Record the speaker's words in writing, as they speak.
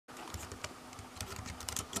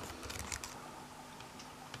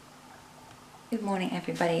Good morning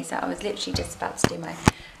everybody. So I was literally just about to do my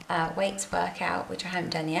weights workout, which I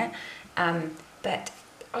haven't done yet, but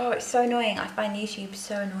oh, it's so annoying. I find YouTube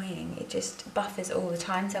so annoying. It just buffers all the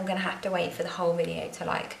time, so I'm gonna have to wait for the whole video to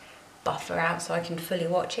like buffer out so I can fully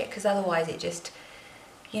watch it, because otherwise it just,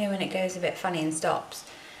 you know, when it goes a bit funny and stops.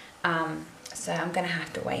 So I'm gonna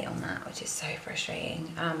have to wait on that, which is so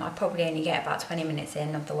frustrating. I probably only get about 20 minutes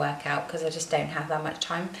in of the workout because I just don't have that much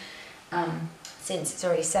time. Since it's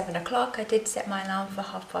already 7 o'clock, I did set my alarm for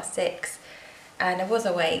 6:30 and I was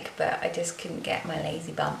awake, but I just couldn't get my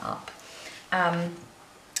lazy bum up. I'm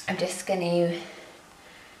just going to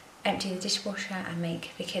empty the dishwasher and make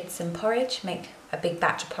the kids some porridge, make a big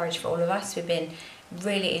batch of porridge for all of us. We've been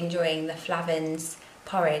really enjoying the Flavin's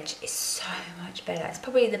porridge. It's so much better. It's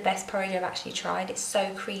probably the best porridge I've actually tried. It's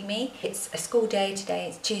so creamy. It's a school day today,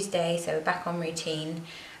 it's Tuesday, so we're back on routine.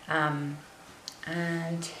 And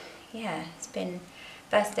yeah, it's been,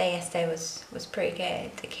 first day yesterday was pretty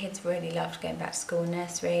good. The kids really loved going back to school,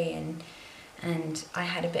 nursery, and I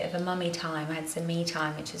had a bit of a mummy time. I had some me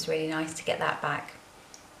time, which was really nice to get that back.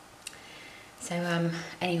 So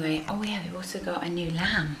anyway, oh yeah, we've also got a new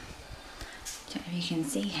lamb. Don't know if you can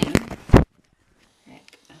see him.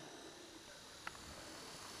 Look.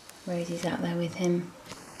 Rosie's out there with him.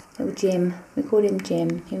 Little Jim, we called him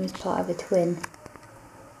Jim. He was part of a twin.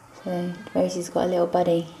 So Rosie's got a little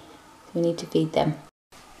buddy. We need to feed them.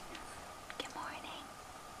 Good morning.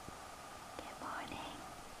 Good morning.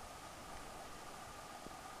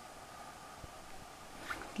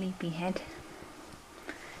 Sleepyhead.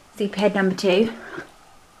 Sleepyhead number 2.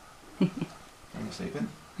 I'm sleeping.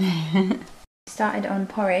 Started on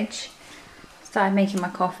porridge. Started making my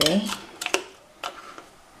coffee.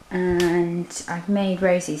 And I've made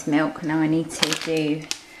Rosie's milk. Now I need to do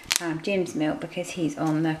Jim's milk because he's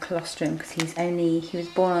on the colostrum, because he was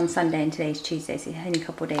born on Sunday and today's Tuesday, so he's only a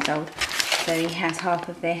couple of days old. So he has half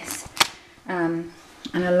of this and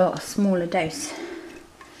a lot smaller dose.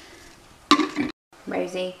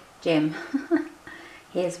 Rosie, Jim.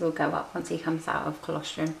 His will go up once he comes out of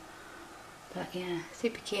colostrum. But yeah,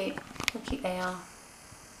 super cute. How cute they are.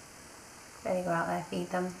 Better go out there,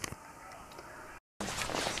 feed them.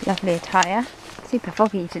 It's lovely attire. Super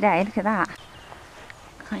foggy today, look at that.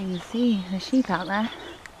 Can't even see the sheep out there.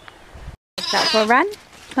 Is that for a run?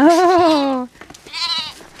 Oh!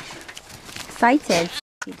 Excited.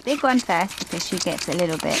 The big one first, because she gets a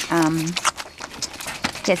little bit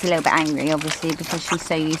angry, obviously, because she's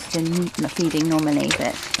so used to not feeding normally,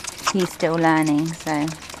 but he's still learning, so.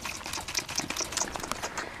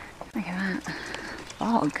 Look at that.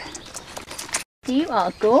 Fog. You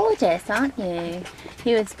are gorgeous, aren't you?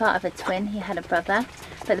 He was part of a twin. He had a brother,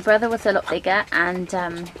 but the brother was a lot bigger, and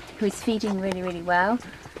he was feeding really, really well.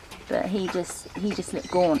 But he just looked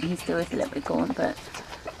gaunt. He still is a little bit gaunt, but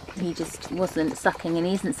he just wasn't sucking, and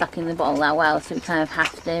he isn't sucking the bottle that well. So we kind of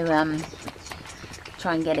have to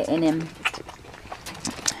try and get it in him.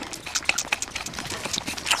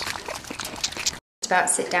 About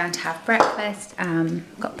to sit down to have breakfast.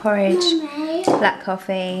 Got porridge, black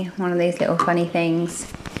coffee, one of these little funny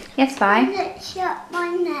things. Yes, bye. Let's shut my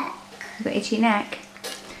neck. You've got itchy neck.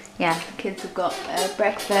 Yeah, the kids have got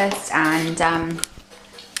breakfast and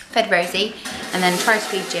fed Rosie, and then tried to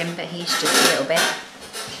feed Jim, but he's just a little bit.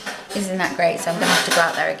 Isn't that great? So I'm gonna have to go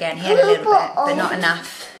out there again. He had a little bit, but not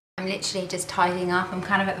enough. I'm literally just tidying up. I'm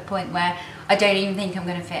kind of at the point where I don't even think I'm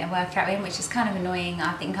going to fit a workout in, which is kind of annoying.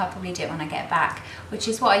 I think I'll probably do it when I get back, which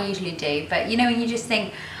is what I usually do. But you know, when you just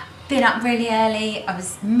think, been up really early, I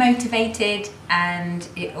was motivated, and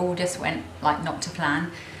it all just went like not to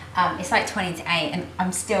plan. It's like 20 to 8 and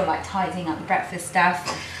I'm still like tidying up the breakfast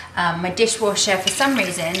stuff. My dishwasher, for some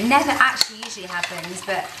reason, never actually usually happens,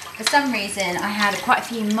 but for some reason I had quite a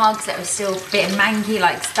few mugs that were still a bit mangy,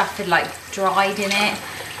 like stuff had like dried in it.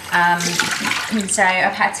 So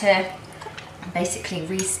I've had to basically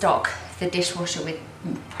restock the dishwasher with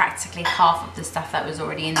practically half of the stuff that was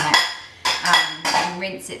already in there, and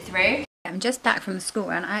rinse it through. I'm just back from the school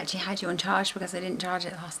run. I actually had you on charge because I didn't charge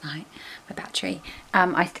it last night, my battery.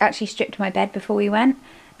 I actually stripped my bed before we went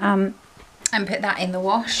and put that in the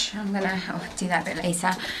wash. I'm gonna do that a bit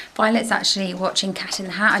later. Violet's actually watching Cat in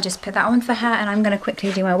the Hat. I just put that on for her, and I'm gonna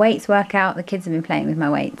quickly do my weights workout. The kids have been playing with my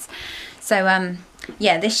weights. So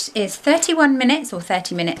yeah, this is 31 minutes or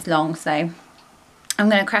 30 minutes long, so I'm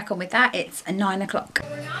going to crack on with that. It's 9 o'clock.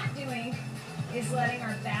 What we're not doing is letting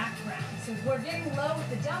our back round. So we're getting low with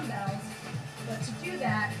the dumbbells, but to do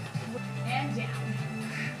that, and down.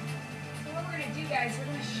 So what we're going to do, guys, we're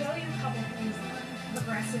going to show you a couple things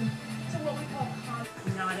progressive to what we call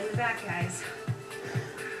not in the back, guys.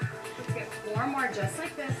 Let's get 4 more just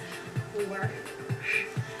like this. 4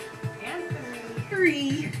 and 3.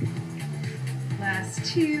 3. Last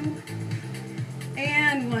 2.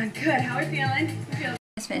 And 1. Good. How are we feeling?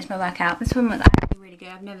 Just finished my workout. This one was actually really good.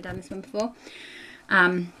 I've never done this one before.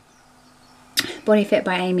 Body Fit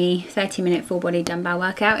by Amy, 30-minute full body dumbbell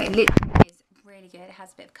workout. It literally is really good. It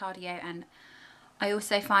has a bit of cardio, and I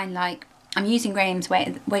also find like I'm using Graham's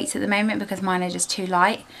weights at the moment because mine are just too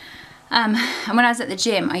light. And when I was at the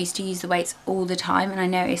gym, I used to use the weights all the time, and I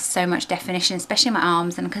noticed so much definition, especially in my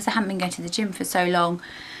arms. And because I haven't been going to the gym for so long,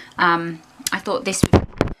 I thought this would be,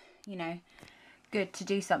 you know, good to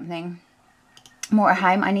do something more at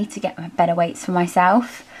home. I need to get better weights for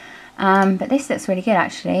myself. But this looks really good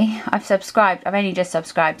actually. I've subscribed. I've only just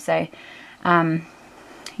subscribed, so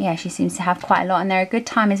yeah, she seems to have quite a lot, and they're a good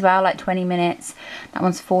time as well, like 20 minutes. That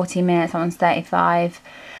one's 40 minutes, that one's 35.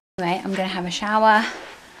 Anyway, I'm gonna have a shower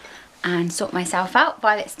and sort myself out.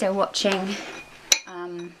 Violet's still watching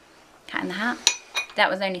Cat in the Hat. That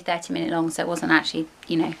was only 30-minute long, so it wasn't actually,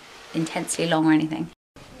 you know, intensely long or anything.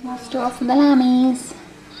 I'll start off with the lammies.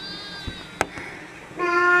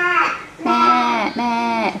 Meh,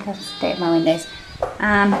 meh. If I just stay at my windows.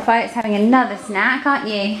 Violet's having another snack, aren't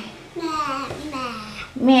you? Meh, meh.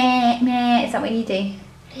 Meh, meh. Is that what you do?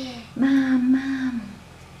 Yeah. Mum, mum.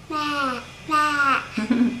 Meh, meh.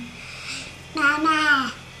 Meh,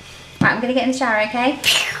 meh. Right, I'm going to get in the shower, okay?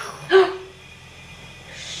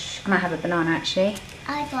 I might have a banana actually.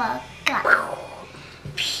 I got go.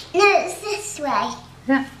 No, it's this way. Is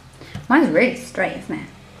that? Mine's really straight, isn't it?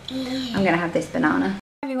 Yeah. I'm going to have this banana.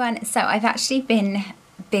 Everyone, so I've actually been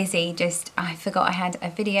busy, I forgot I had a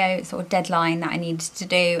video sort of deadline that I needed to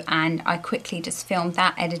do, and I quickly just filmed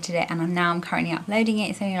that, edited it, and I'm currently uploading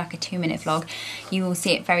it. It's only like a 2-minute vlog. You will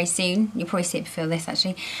see it very soon. You'll probably see it before this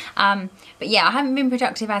actually. But yeah, I haven't been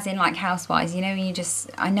productive as in like house-wise, you know,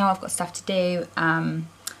 I know I've got stuff to do,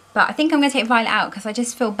 but I think I'm going to take Violet out because I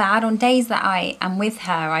just feel bad on days that I am with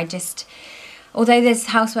her. Although there's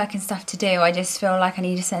housework and stuff to do, I just feel like I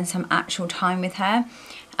need to spend some actual time with her.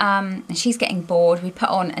 And she's getting bored. We put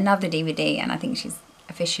on another DVD, and I think she's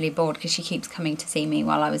officially bored because she keeps coming to see me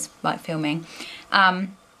while I was like filming.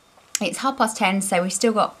 It's 10:30, so we've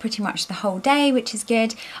still got pretty much the whole day, which is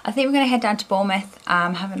good. I think we're going to head down to Bournemouth,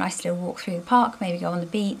 have a nice little walk through the park, maybe go on the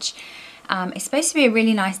beach. It's supposed to be a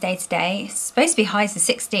really nice day today. It's supposed to be highs of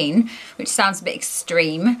 16, which sounds a bit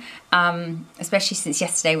extreme, especially since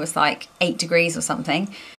yesterday was like 8 degrees or something.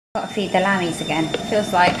 I've got to feed the lammies again. It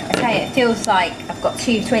feels like, I tell you, it feels like I've got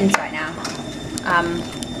 2 twins right now.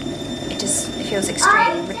 It feels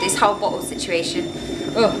extreme with this whole bottle situation.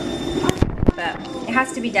 Ugh. But it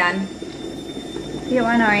has to be done. You don't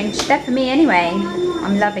want an orange. They're for me anyway.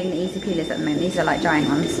 I'm loving the easy peelers at the moment. These are like giant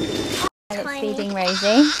ones. It's feeding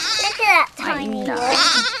Rosie. Look at that tiny one.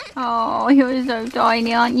 Oh, you're so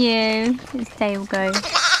tiny, aren't you? His tail goes.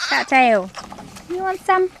 That tail. You want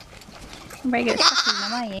some? I'm very good at sucking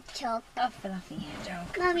them, are you? Hedgehog. Oh, fluffy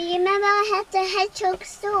hedgehog. Mummy, you remember I had the hedgehog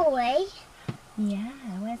story? Yeah,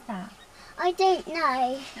 where's that? I don't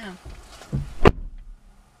know. Oh.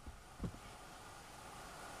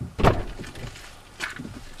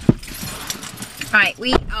 Right,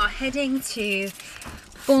 we are heading to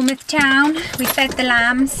Bournemouth town. We fed the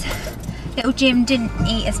lambs. Little Jim didn't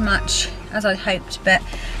eat as much as I hoped, but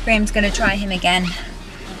Graham's going to try him again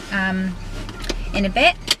in a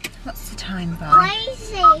bit. What's the time, Bob?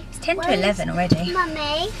 It's 10 to 11 already.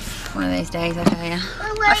 Mummy. One of those days, I tell you.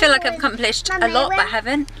 I feel like I've accomplished a lot, but I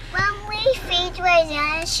haven't. When we feed Rosie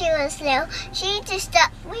and she was little, she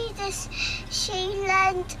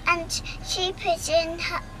learned and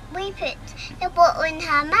we put the bottle in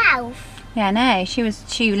her mouth. Yeah, I know.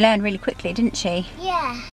 She learned really quickly, didn't she?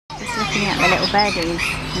 Yeah. Just looking at the little birdies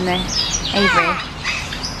in the aviary.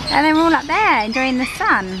 And they're all up there enjoying the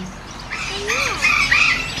sun.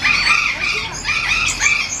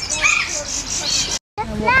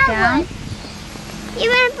 I'll walk down. You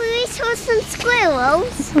remember we saw some squirrels?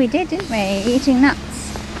 Yes, we did, didn't we? Eating nuts.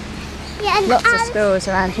 Yeah, and Lots of squirrels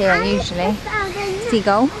around here usually.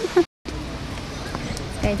 Seagull.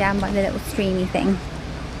 Let's go down by the little streamy thing.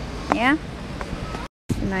 Yeah?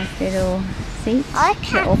 It's a nice little seat.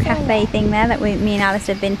 Little cafe thing there that me and Alice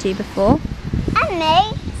have been to before. And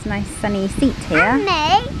me. It's a nice sunny seat here. And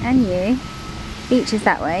me. And you. Beach is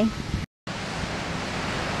that way.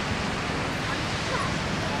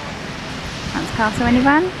 That's Castle,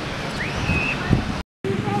 anyone?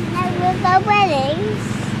 No, we've got wellies.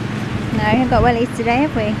 No, we've got wellies today,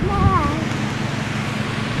 have we? No.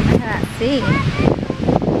 Look at that sea.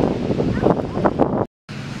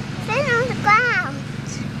 Sit on the ground.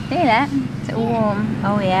 Feel it? Is it warm?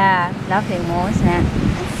 Oh yeah, lovely and warm, isn't it?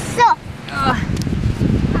 Soft. Oh.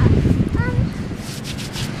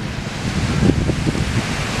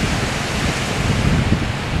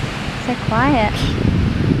 quiet.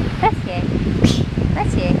 Bless you.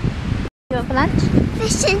 Bless you. What do you want for lunch?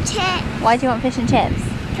 Fish and chips. Why do you want fish and chips?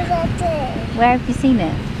 Because I do. Where have you seen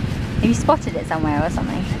it? Have you spotted it somewhere or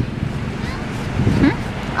something? Hmm?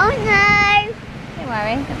 Oh no! Don't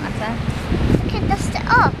worry, don't matter. I can dust it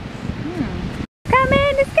off. It's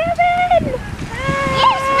coming, it's coming!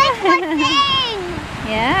 Yes, make one thing!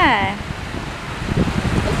 Yeah.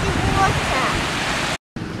 This is water.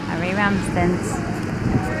 Harry Ramsden's.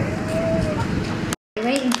 What are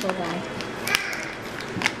you waiting for, Dad?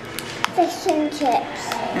 Fish and chips.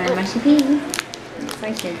 And mushy peas. I'm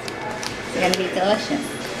excited. It's going to be delicious.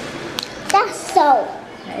 That's salt.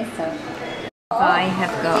 That is so. I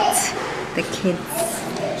have got the kids'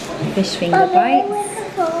 fish finger bites.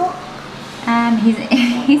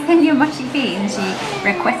 He's in your mushy peas. She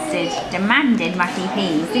requested, demanded mushy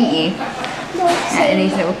peas, didn't you? In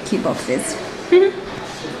these little cute boxes.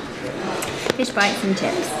 Fish bites and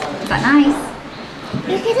chips. Is that nice?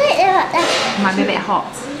 You can eat it like that. Might be a bit hot.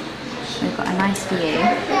 We've got a nice view.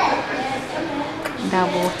 Bell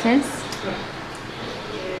Waters.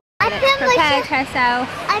 Prepared herself.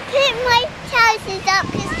 I put my trousers up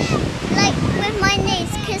like with my knees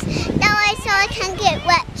because now I can get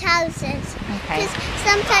wet trousers. Okay. Because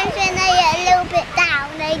sometimes when they get a little bit down,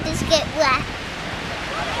 they just get wet.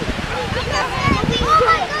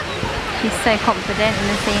 She's so confident in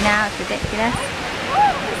the sea now, it's ridiculous.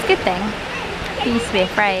 It's a good thing. She used to be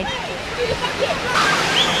afraid.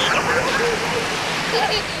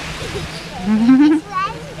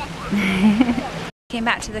 Came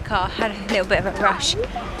back to the car, had a little bit of a rush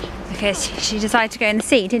because she decided to go in the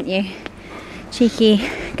sea, didn't you? Cheeky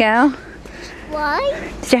girl. Why?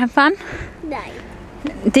 Did you have fun? No.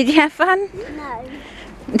 Did you have fun? No.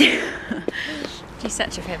 She's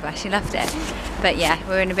such a fibber, she loved it. But yeah,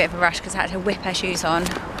 we were in a bit of a rush because I had to whip her shoes on.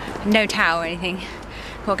 No towel or anything.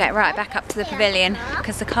 We'll get right back up to the pavilion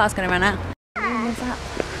because the car's going to run out. What's that?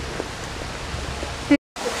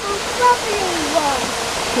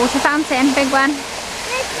 Water fountain, big one.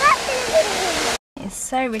 It's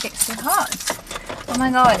so ridiculously hot. Oh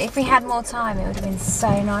my god, if we had more time it would have been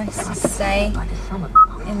so nice to stay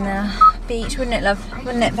in the beach, wouldn't it, love?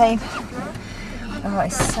 Wouldn't it, babe? Oh,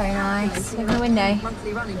 it's so nice. Open the window.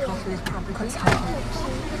 It's hot.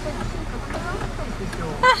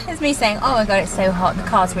 Ah, it's me saying, oh my god, it's so hot. The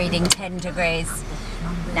car's reading 10 degrees.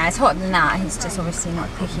 No, it's hotter than that. It's just obviously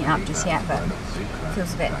not picking it up just yet, but it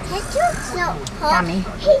feels a bit Hedgehog's not hot. yummy.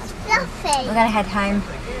 He's fluffy. We're going to head home.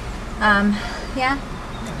 Yeah,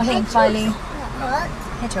 I think Filey, Hot.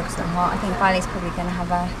 Hedgehog's not hot. I think Filey's probably going to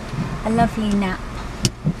have a lovely nap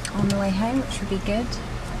on the way home, which would be good.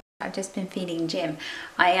 I've just been feeding Jim.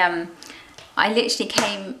 I literally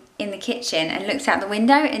came in the kitchen and looked out the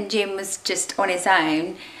window and Jim was just on his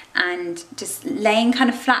own and just laying kind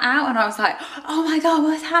of flat out, and I was like, oh my god,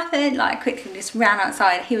 what's happened? Like, I quickly just ran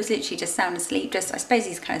outside. He was literally just sound asleep. Just, I suppose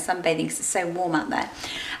he's kind of sunbathing because it's so warm out there.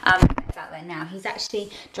 It's out there now. He's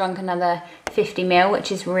actually drunk another 50 ml,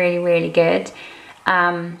 which is really, really good.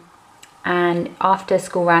 And after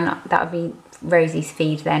school run, that would be Rosie's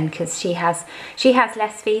feed then, because she has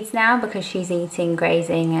less feeds now because she's eating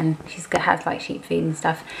grazing and has like sheep food and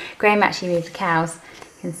stuff. Graham actually moved the cows.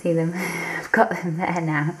 You can see them. I've got them there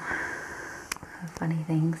now. Funny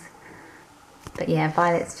things. But yeah,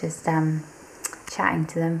 Violet's just chatting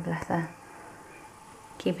to them, bless her.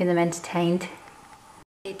 Keeping them entertained.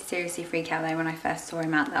 I did seriously freak out there when I first saw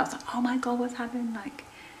him out there. I was like, oh my god, what's happened? Like,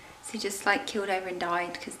 so he just like killed over and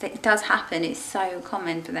died, because it does happen. It's so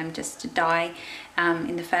common for them just to die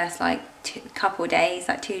in the first like couple of days,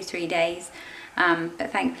 like 2 to 3 days.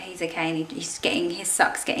 But thankfully he's okay, and he's getting, his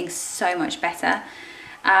suck's getting so much better.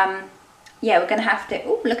 Yeah, we're gonna have to,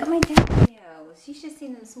 oh, look at my daffodils. You should have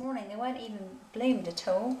seen them this morning. They weren't even bloomed at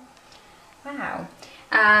all. Wow.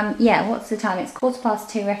 Yeah, what's the time? It's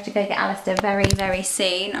 2:15. We have to go get Alistair very, very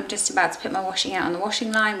soon. I'm just about to put my washing out on the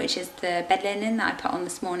washing line, which is the bed linen that I put on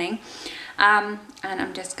this morning. And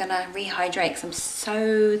I'm just gonna rehydrate because I'm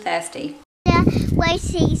so thirsty.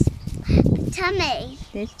 Rosie's tummy.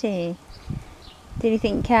 Did she? Did you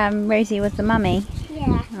think Rosie was the mummy?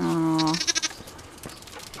 Yeah. Aww.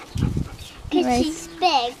 Because she's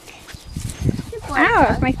big. Ow,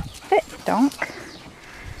 that's my foot, donk. Can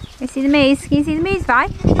you see the moose? Can you see the moose, Vi?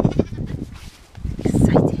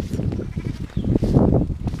 Excited.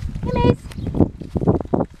 Hey, moose.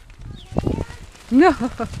 No.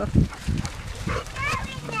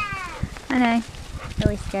 I know. You're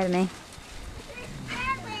always scared of me.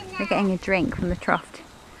 We're getting a drink from the trough.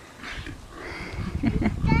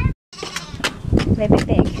 They're a bit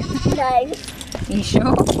big. No. Are you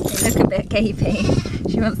sure? They look a bit gapey.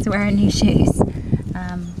 She wants to wear her new shoes.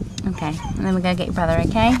 And Okay, and then we're going to get your brother,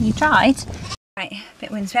 okay? You tried? Right, a bit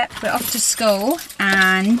windswept. We're off to school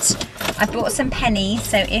and I bought some pennies,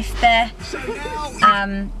 so if the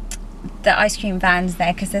ice cream van's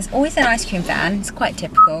there, because there's always an ice cream van, it's quite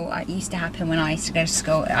typical. It used to happen when I used to go to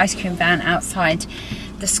school, an ice cream van outside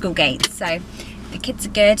the school gates. So the kids are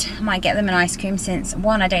good. I might get them an ice cream since,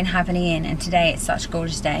 one, I don't have any in, and today it's such a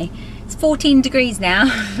gorgeous day. It's 14 degrees now.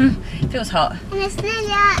 Feels hot. And it's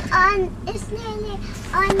nearly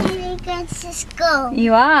I'm nearly going to school.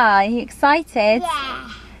 You are you excited?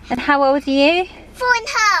 Yeah. And how old are you?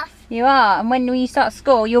 4.5. You are. And when you start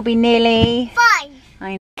school, you'll be nearly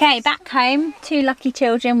 5. Okay, back home, 2 lucky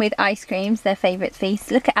children with ice creams, their favourite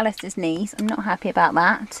feast. Look at Alistair's knees. I'm not happy about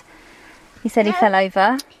that. He said he fell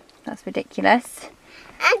over. That's ridiculous.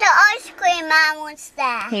 And the ice cream man was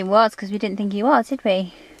there. He was, because we didn't think he was, did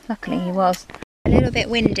we? Luckily he was. A little bit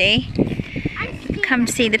windy. Come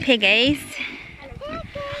to see the piggies.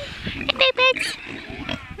 Hello, pigs.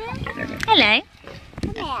 Hello.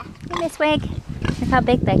 Come here. In this wig. Look how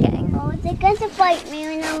big they're getting. Oh, they're going to bite me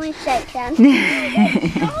when I want to shake them.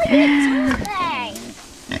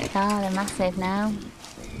 Oh, they're massive now.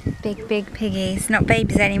 Big, big piggies. Not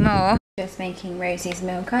babies anymore. Just making Rosie's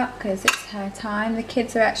milk up because it's her time. The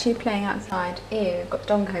kids are actually playing outside. Ew, we've got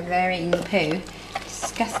Donk over there eating the poo.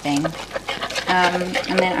 Disgusting.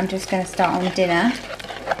 And then I'm just going to start on dinner.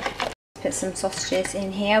 Put some sausages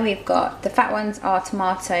in here. We've got, the fat ones are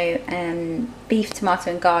tomato and beef,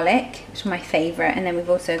 tomato and garlic, which are my favourite, and then we've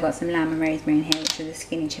also got some lamb and rosemary in here, which are the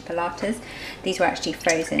skinny chipolatas. These were actually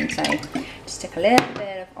frozen, so just stick a little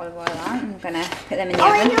bit of olive oil on. I'm going to put them in the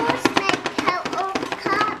oven. I always make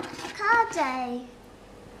avocado.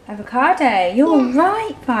 Avocado, you're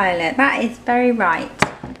right, Violet. That is very right.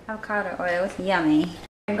 Avocado oil is yummy.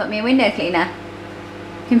 I've got me a window cleaner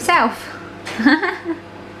himself.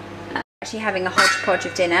 Actually having a hodgepodge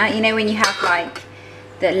of dinner. You know when you have like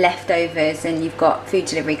the leftovers and you've got food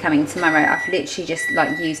delivery coming tomorrow, I've literally just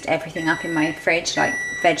like used everything up in my fridge, like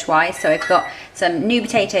veg wise. So I've got some new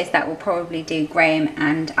potatoes that will probably do Graham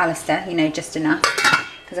and Alistair, you know, just enough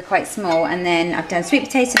because they're quite small. And then I've done sweet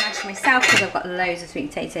potato mash myself because I've got loads of sweet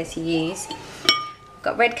potatoes to use. I've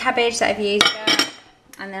got red cabbage that I've used up,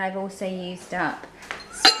 and then I've also used up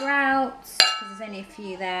sprouts because there's only a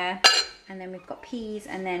few there. And then we've got peas,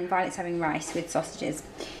 and then Violet's having rice with sausages.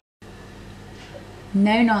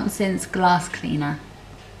 No nonsense glass cleaner.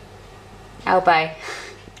 Elbow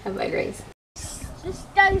grease. The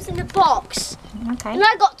stones in the box. Okay. And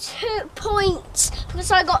I got 2 points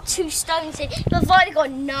because I got 2 stones in, but Violet got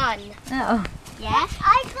none. Oh. Yeah.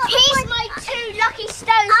 I got Here's my 2 lucky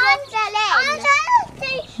stones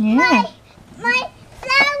left in. Yeah. my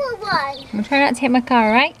flower one. I'm trying not to hit my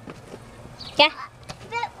car, right? Yeah.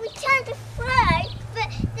 But we tried to throw, but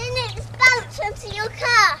then it just bounced onto your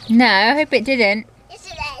car. No, I hope it didn't. Yes,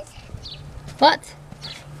 it is. What?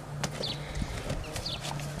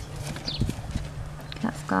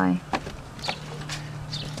 That sky.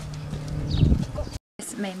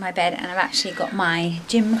 Just made my bed and I've actually got my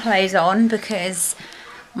gym clothes on because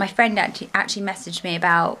my friend actually messaged me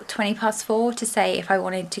about 4:20 to say if I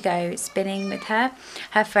wanted to go spinning with her.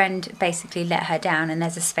 Her friend basically let her down and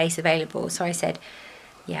there's a space available, so I said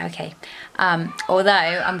yeah, okay. Although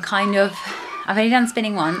I've only done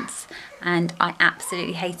spinning once and I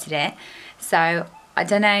absolutely hated it, so I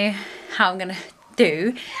don't know how I'm gonna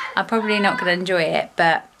do. I'm probably not gonna enjoy it,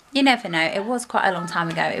 but you never know. It was quite a long time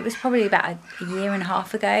ago. It was probably about a year and a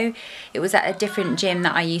half ago. It was at a different gym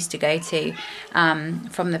that I used to go to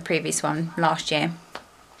from the previous one last year.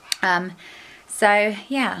 So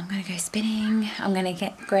yeah, I'm gonna go spinning. I'm gonna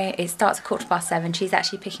get great. It starts at 7:15. She's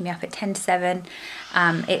actually picking me up at 7:10.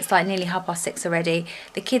 It's like nearly 6:30 already.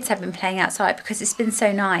 The kids have been playing outside because it's been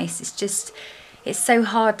so nice. It's so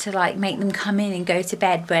hard to like make them come in and go to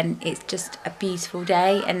bed when it's just a beautiful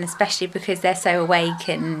day, and especially because they're so awake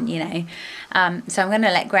and you know. So I'm gonna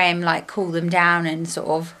let Graham like cool them down and sort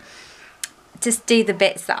of just do the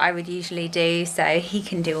bits that I would usually do, so he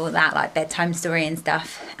can do all that like bedtime story and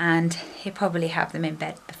stuff, and he'll probably have them in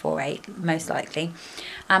bed before 8 most likely.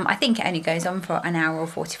 I think it only goes on for an hour or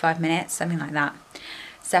 45 minutes, something like that.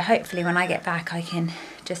 So hopefully when I get back I can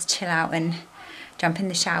just chill out and jump in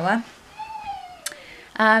the shower.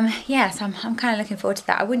 Yeah, so I'm kind of looking forward to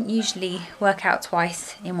that. I wouldn't usually work out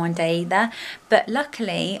twice in one day either, but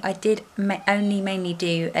luckily I did only mainly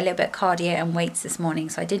do a little bit of cardio and weights this morning,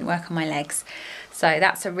 so I didn't work on my legs, so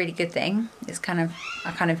that's a really good thing. I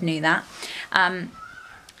kind of knew that.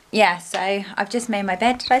 Yeah, so I've just made my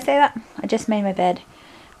bed. Did I say that? I just made my bed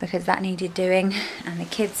because that needed doing, and the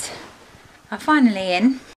kids are finally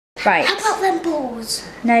in. Right. How about them balls?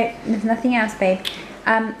 No, there's nothing else, babe.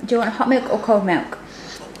 Do you want hot milk or cold milk?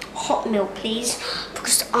 Hot milk, please,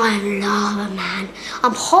 because I'm lava man.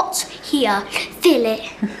 I'm hot here. Feel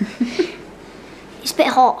it. It's a bit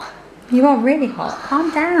hot. You are really hot.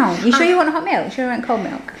 Calm down. You sure you want hot milk? You sure you want cold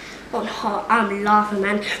milk? I'm hot. I'm lava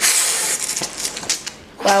man.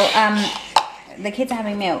 Well, the kids are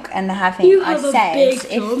having milk and they're having. You I have a said big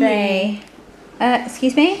if tummy. they.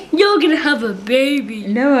 Excuse me? You're gonna have a baby.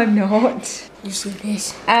 No, I'm not. You see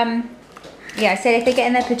this? Yeah, I said if they get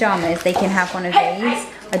in their pajamas, they can have one of these.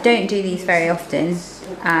 I don't do these very often,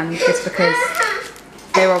 just because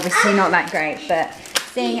they're obviously not that great. But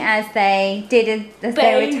seeing as they did as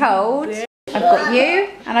they were told, I've got you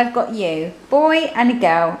and I've got you, boy and a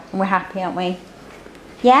girl, and we're happy, aren't we?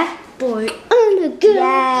 Yeah. Boy and a girl.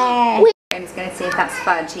 Yeah. I'm just gonna see if that's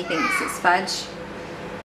fudge. He thinks it's fudge.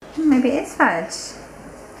 Maybe it is fudge.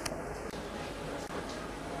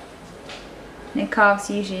 No, calves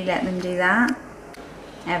usually let them do that.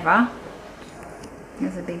 Ever.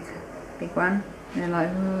 There's a big one. And they're like,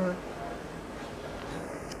 ooh.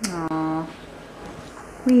 Aww.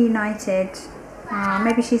 Reunited. Aww,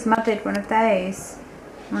 maybe she's mothered one of those.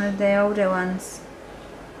 One of the older ones.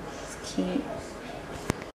 It's cute.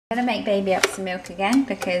 I'm gonna make baby up some milk again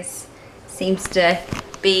because it seems to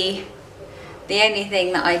be the only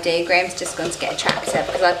thing that I do. Graham's just gone to get a tractor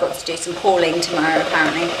because I've got to do some hauling tomorrow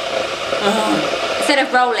apparently. Instead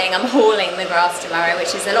of rolling, I'm hauling the grass tomorrow,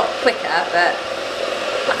 which is a lot quicker, but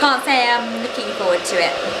I can't say I'm looking forward to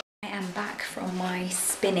it. I am back from my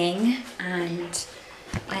spinning and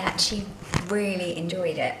I actually really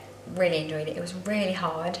enjoyed it. Really enjoyed it. It was really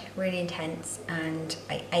hard, really intense, and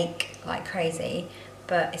I ache like crazy,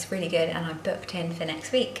 but it's really good and I booked in for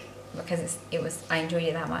next week because I enjoyed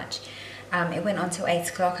it that much. It went on till 8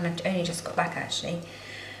 o'clock and I've only just got back actually.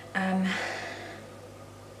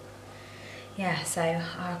 Yeah, so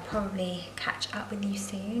I'll probably catch up with you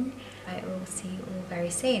soon. I will see you all very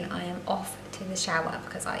soon. I am off to the shower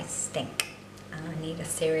because I stink and I need a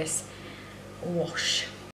serious wash.